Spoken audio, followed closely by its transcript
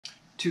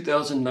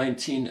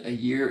2019, a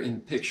year in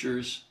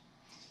pictures,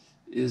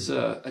 is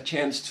a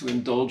chance to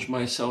indulge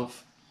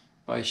myself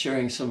by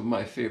sharing some of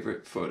my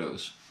favorite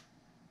photos.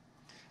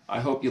 I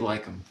hope you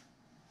like them.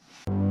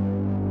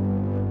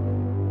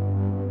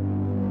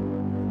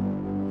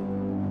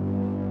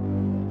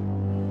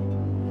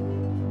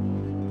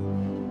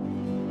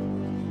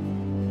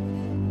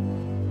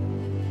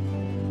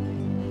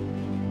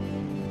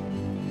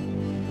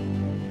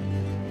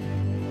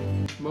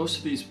 Most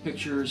of these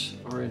pictures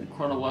are in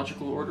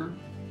chronological order,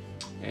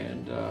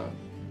 and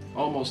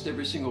almost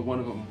every single one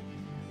of them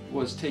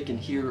was taken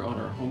here on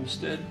our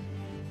homestead.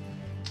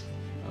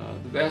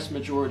 The vast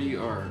majority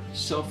are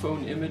cell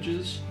phone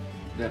images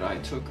that I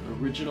took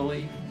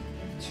originally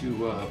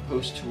to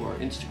post to our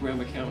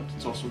Instagram account.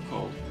 It's also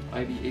called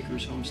Ivy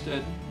Acres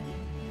Homestead.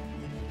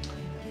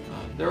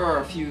 There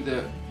are a few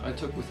that I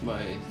took with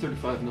my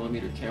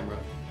 35mm camera.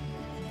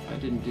 I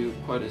didn't do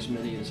quite as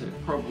many as I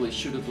probably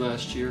should have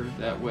last year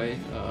that way.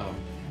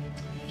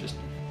 Just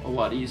a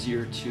lot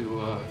easier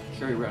to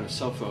carry around a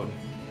cell phone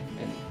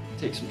and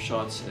take some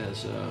shots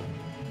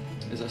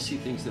as I see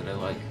things that I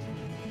like.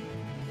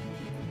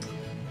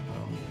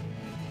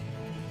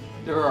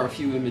 There are a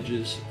few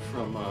images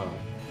from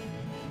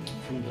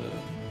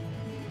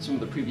some of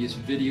the previous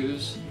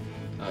videos,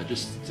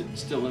 just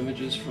still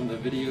images from the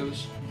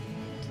videos.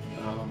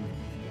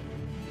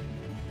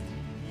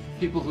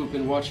 People who've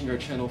been watching our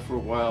channel for a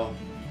while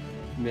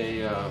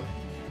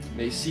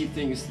may see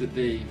things that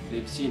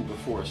they've seen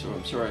before, so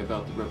I'm sorry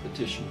about the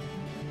repetition.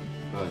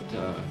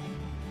 But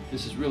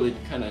this is really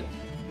kind of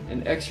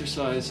an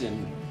exercise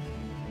in,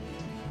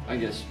 I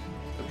guess,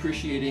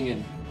 appreciating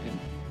and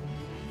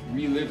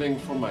reliving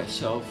for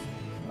myself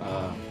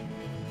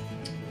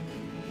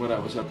what I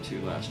was up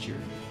to last year.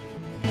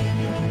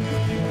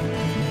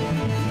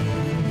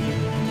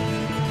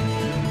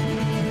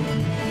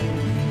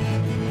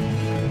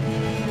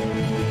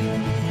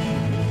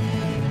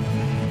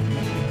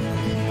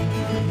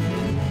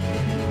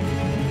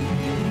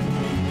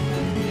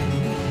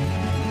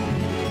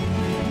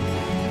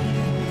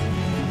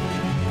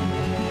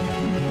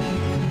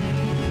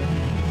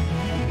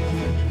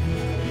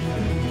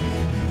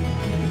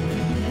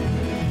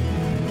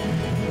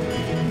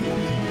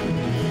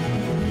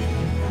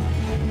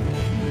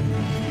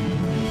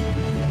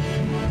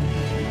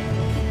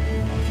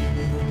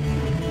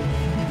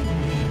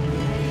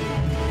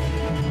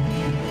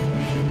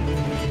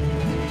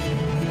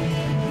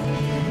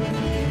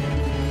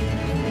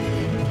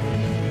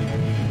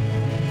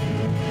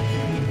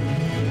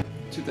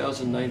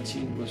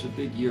 2019 was a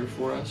big year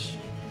for us.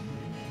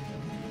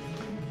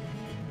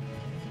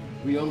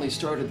 We only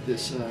started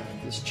this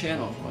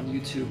channel on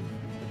YouTube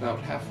about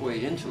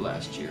halfway into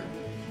last year,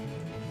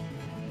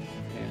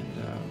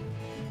 and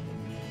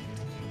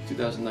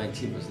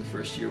 2019 was the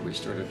first year we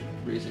started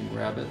raising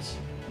rabbits.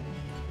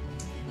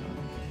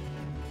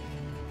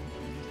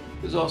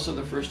 It was also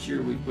the first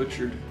year we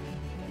butchered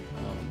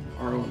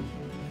our own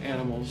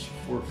animals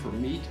for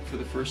meat for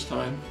the first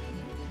time.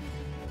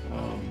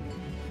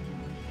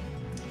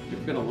 There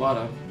have been a lot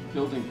of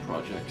building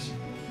projects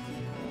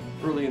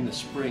early in the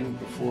spring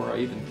before I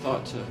even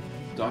thought to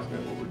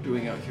document what we're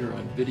doing out here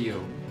on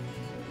video.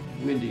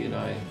 Wendy and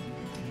I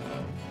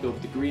built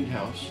the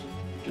greenhouse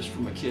just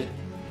from a kit.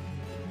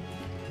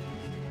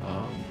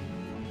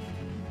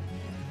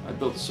 I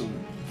built some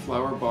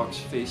flower box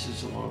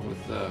faces along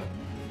with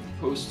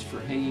posts for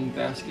hanging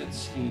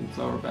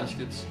flower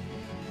baskets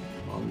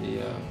on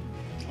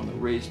the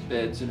raised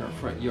beds in our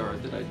front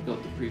yard that I'd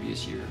built the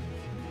previous year.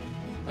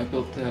 I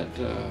built that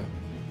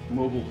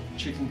mobile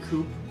chicken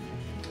coop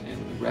and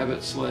the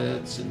rabbit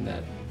sleds and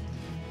that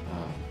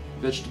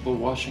vegetable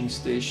washing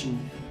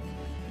station.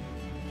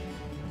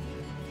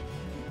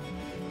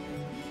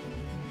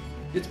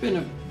 It's been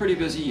a pretty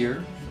busy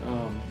year.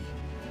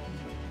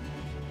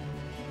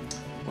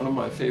 One of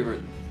my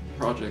favorite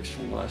projects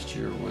from last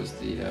year was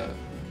doing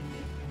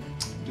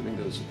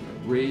those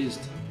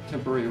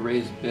temporary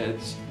raised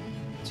beds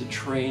to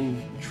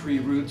train tree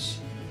roots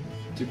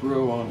to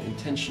grow on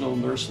intentional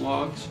nurse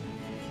logs.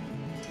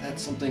 That's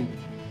something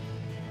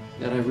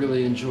that I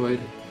really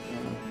enjoyed.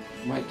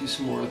 Might do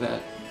some more of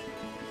that.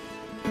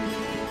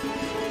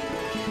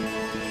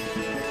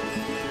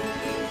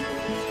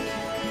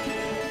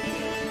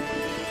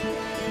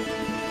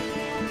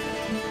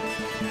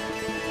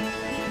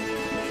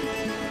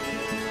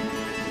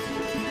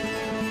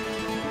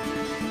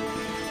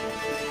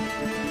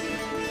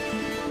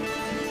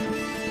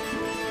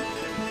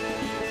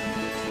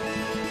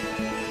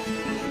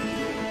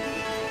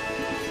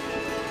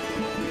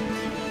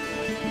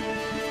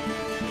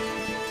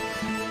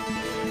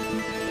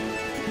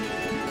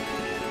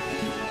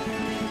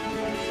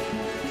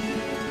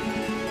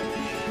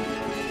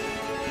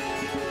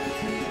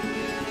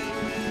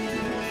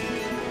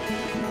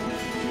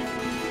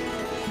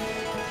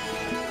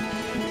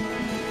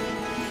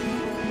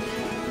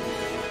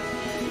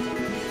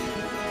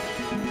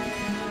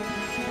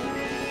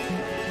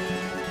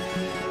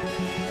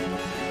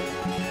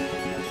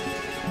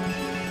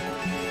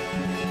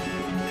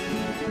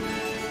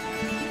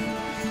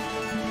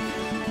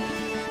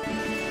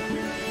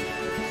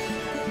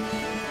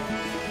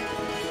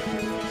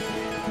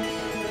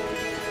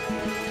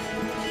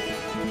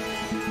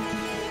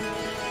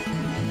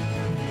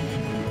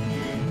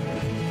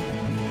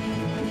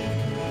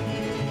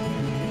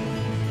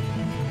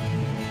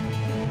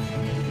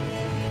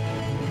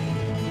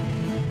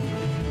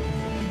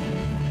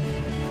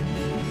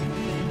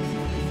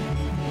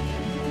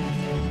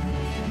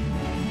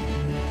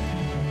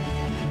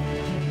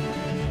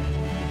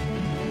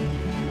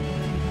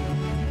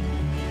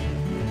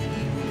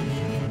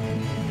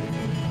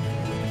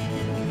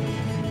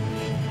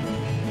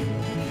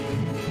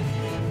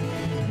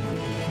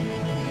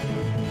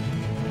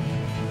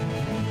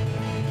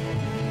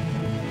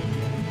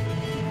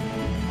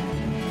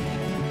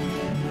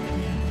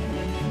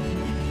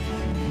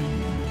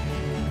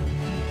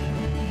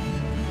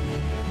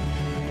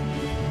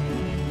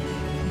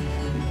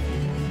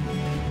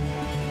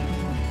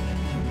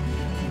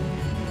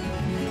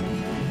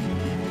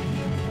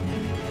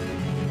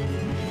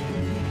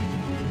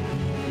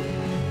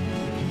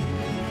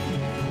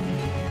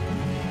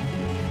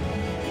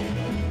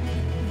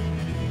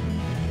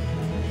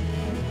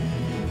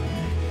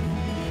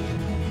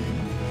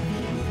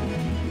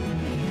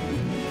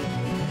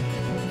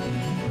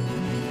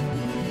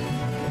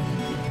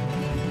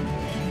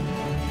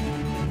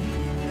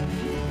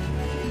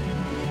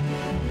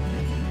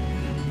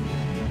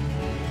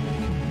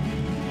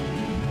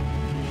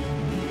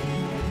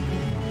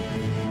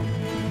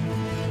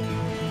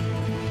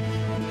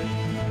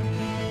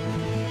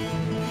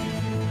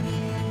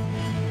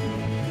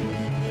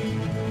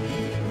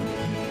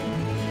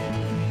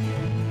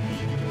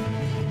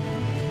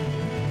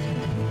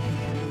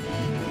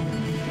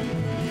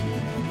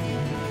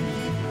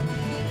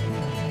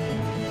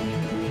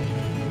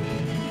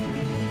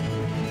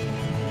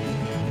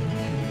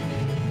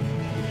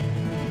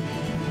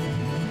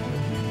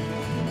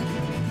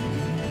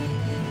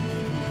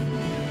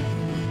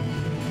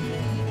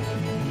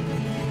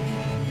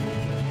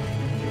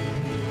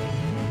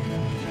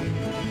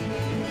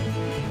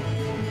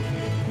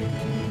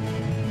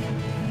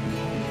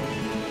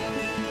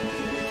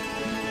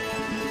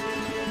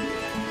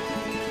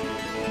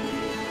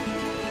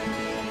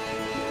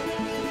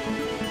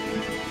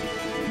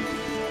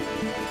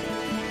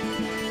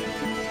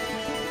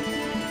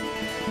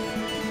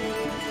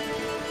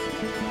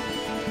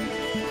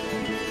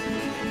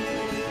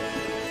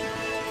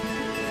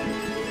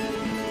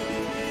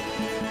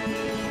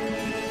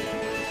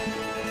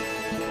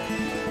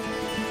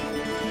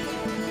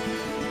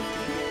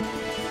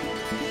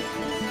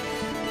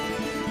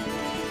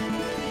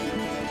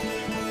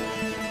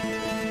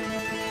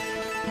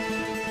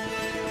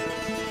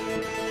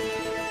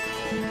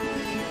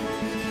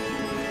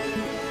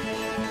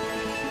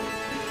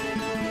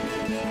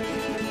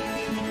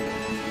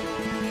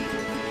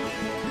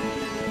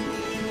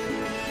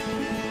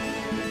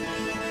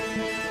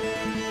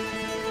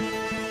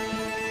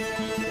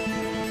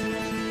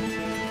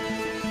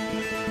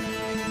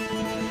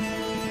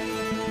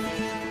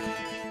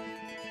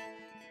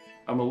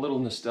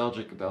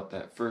 nostalgic about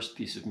that first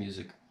piece of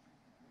music.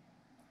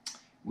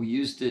 We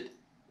used it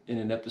in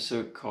an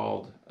episode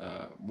called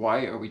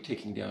Why Are We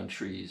Taking Down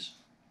Trees?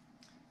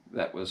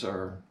 That was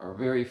our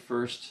very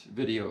first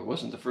video. It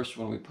wasn't the first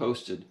one we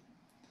posted,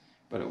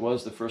 but it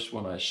was the first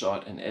one I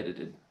shot and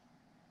edited.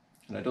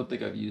 And I don't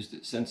think I've used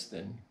it since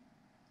then.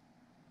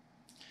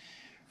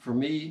 For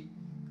me,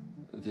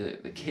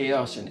 the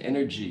chaos and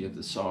energy of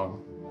the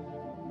song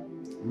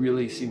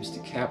really seems to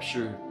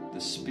capture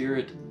the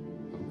spirit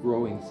of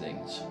growing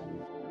things.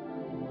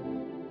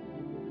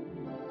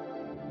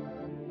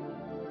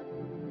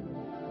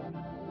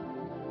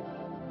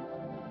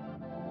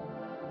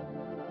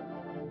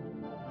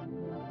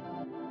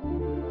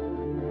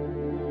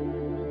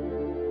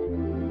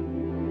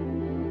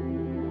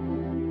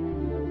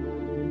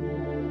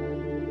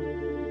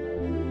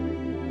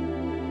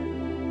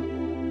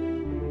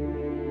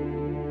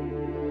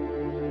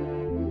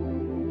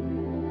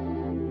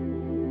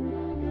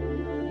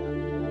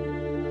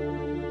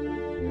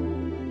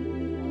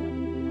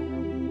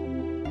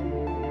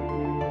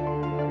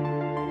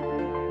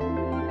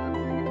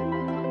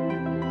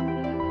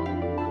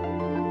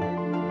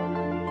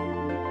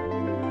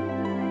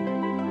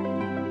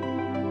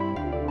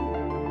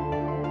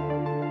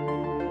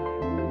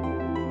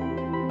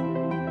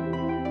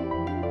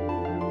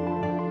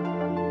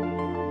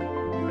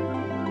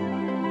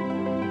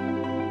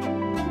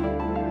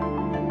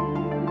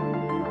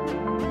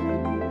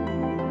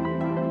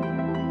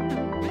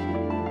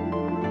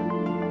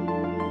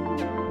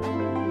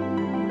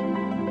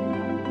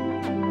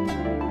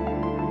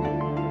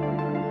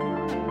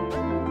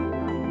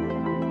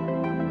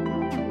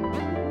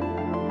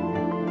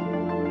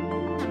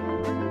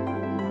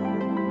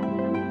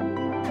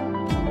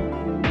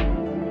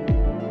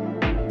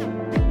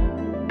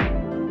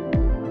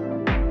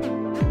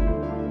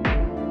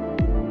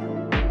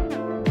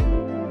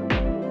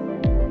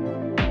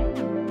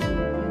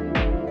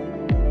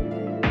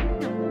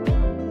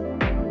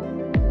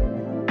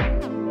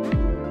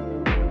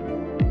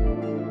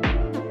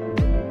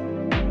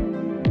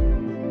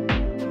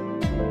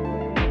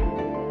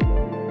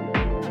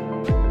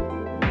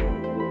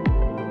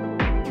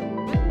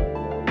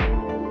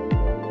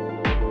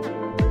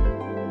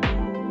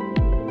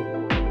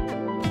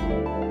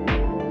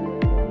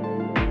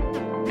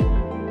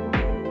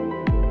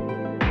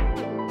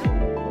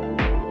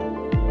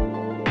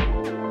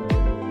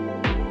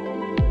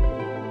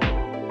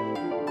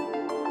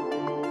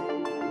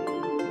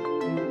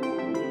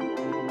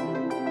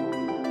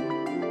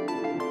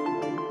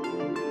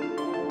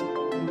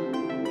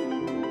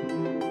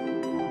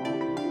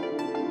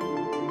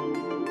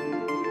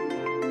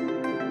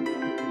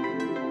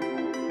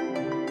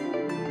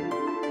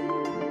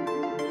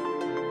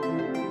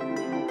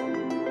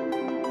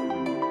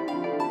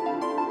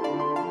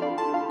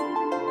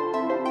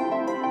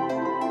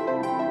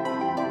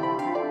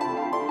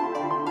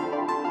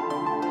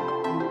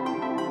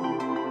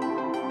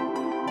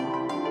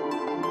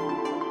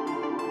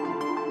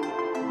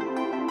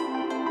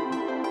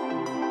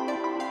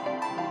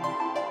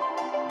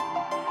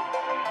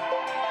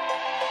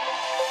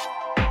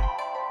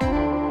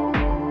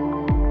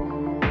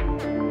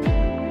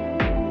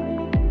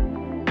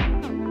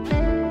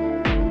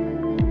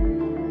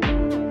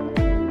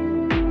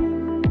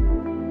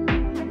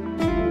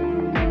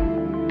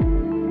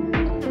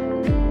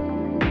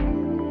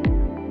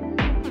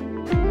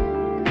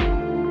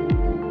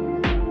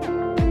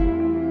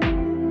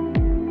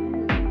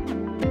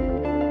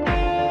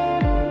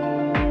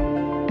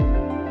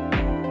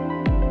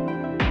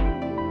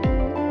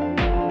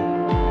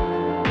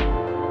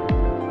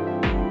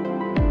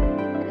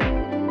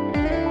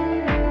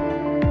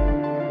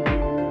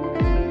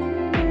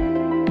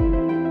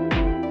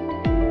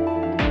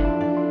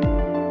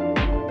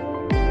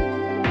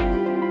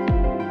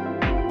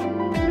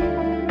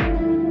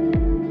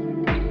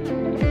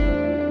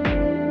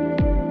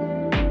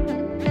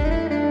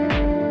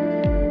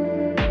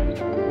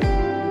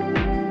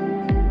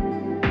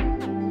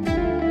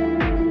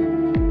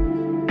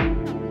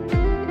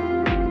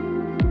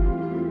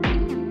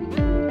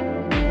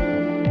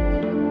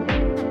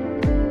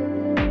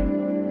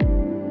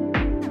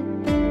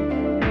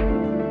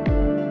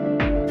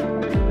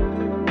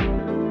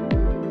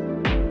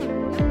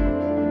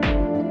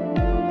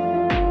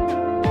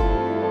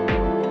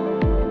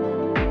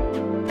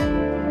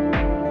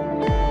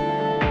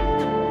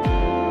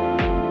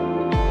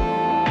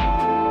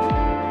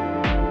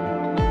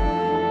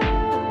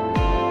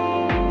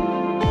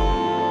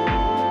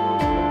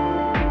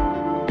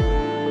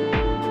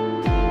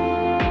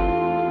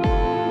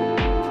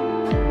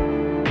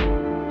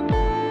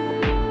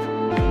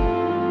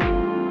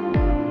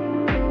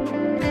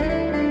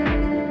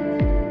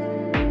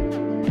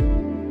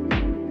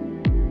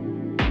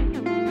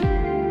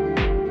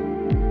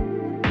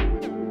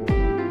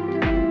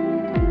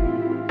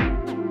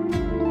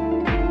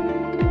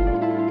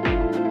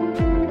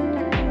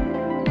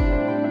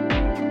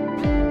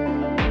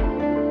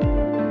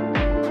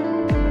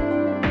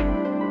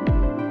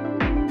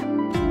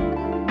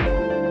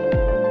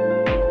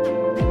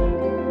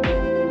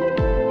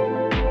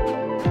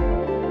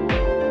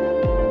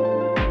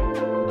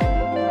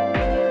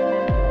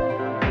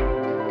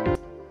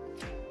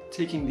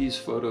 taking these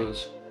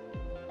photos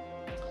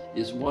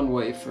is one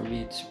way for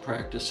me to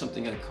practice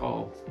something I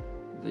call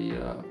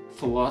the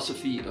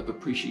philosophy of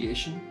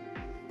appreciation.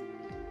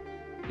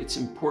 It's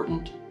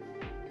important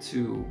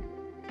to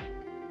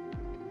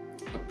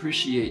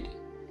appreciate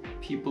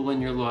people in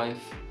your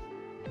life,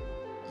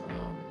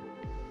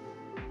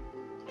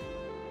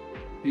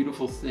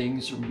 beautiful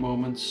things or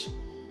moments,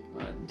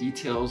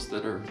 details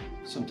that are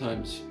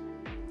sometimes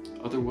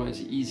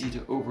otherwise easy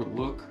to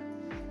overlook.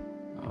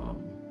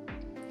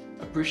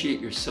 Appreciate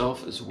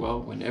yourself as well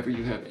whenever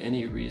you have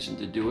any reason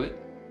to do it.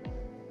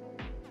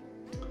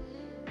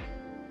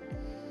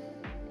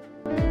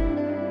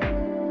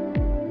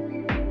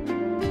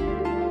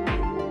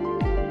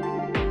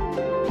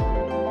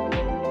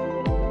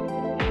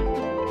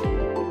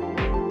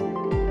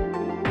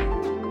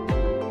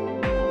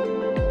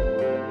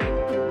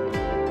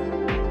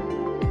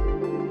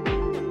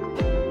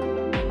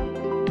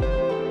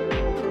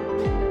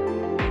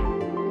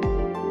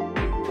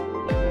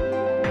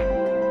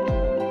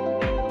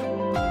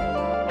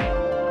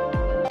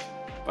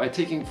 By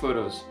taking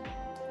photos,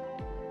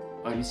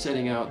 I'm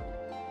setting out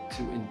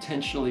to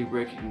intentionally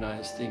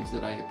recognize things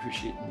that I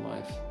appreciate in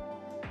life.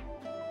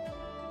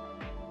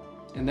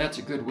 And that's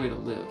a good way to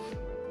live.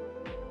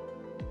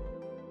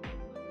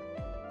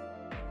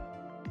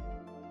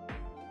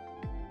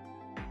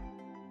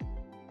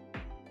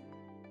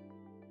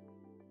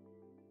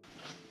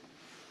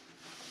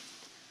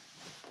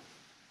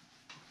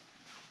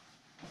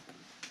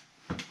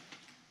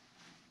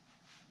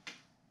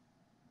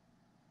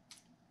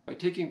 By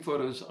taking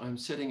photos, I'm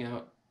setting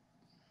out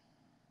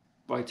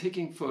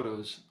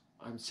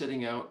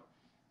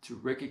to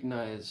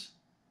recognize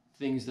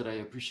things that I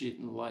appreciate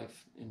in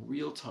life in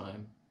real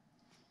time.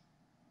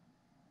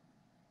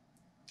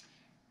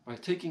 By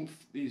taking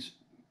these,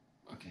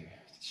 okay,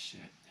 shit.